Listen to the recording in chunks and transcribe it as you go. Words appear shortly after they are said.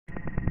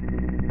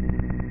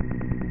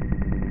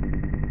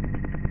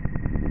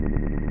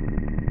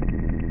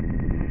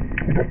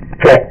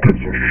Fuck is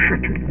a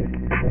shitty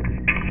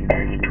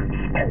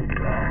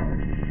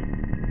outcast?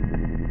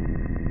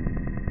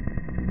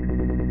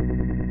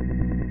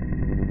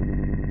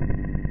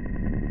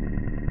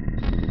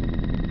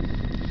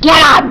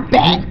 Get out,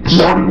 bitch!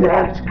 Nobody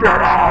wants to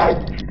get out!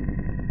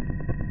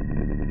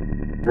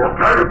 Look,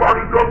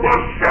 anybody to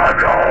listen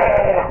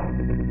on!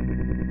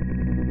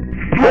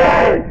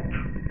 Throat!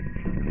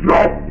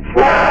 Your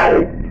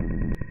throat!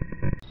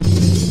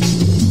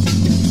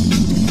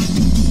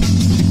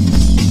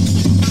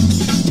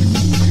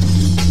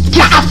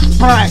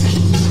 Desperate!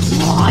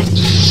 Oh,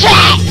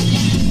 shit!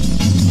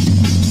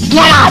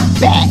 Get out,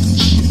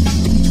 bitch!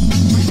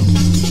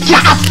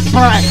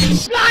 Desperate!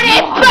 Bloody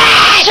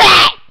bitch!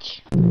 Shit!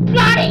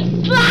 Bloody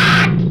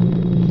slut!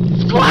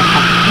 What the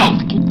fuck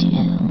can do?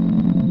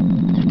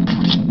 They're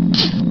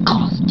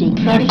disgusting.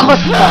 They're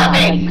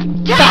disgusting.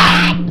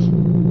 Dead!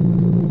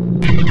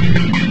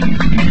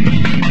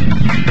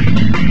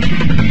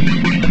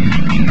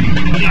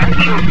 Yeah,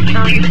 she'll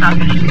kill you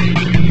something.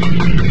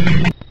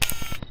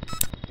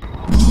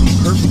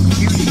 Perfect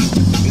beauty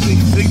is a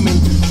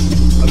figment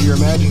of your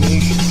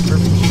imagination.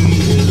 Perfect beauty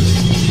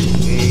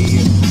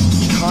is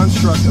a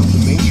construct of the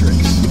Matrix.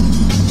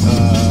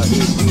 It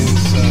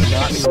is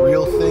not a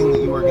real thing that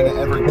you are going to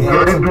ever get.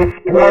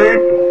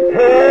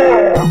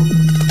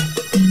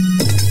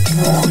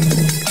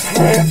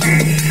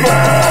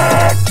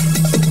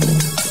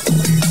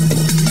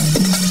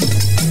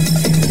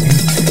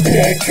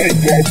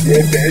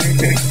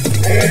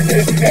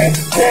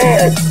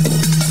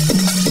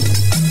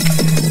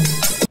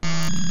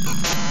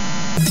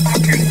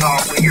 Fuck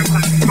yourself, when you're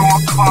such so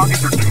clogged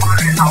and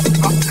retarded how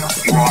fucked up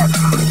you are.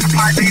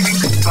 Surprised that you even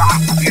could stop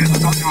with you.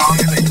 There's nothing wrong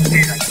with it.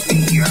 Dude, I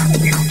see you.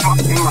 You're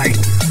fucking like,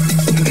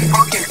 just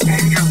fucking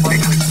end your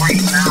life like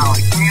right now.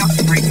 Like, when you have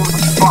to break what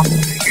the fuck.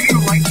 You're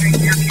your life right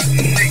here, piece of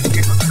shit,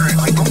 you hypocrite.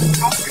 Like, go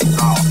fuck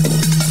yourself.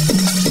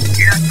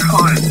 You're a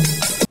cunt.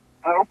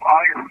 I hope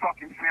all your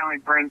fucking family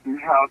burns in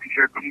hell because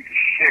you're a piece of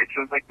shit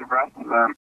just like the rest of them.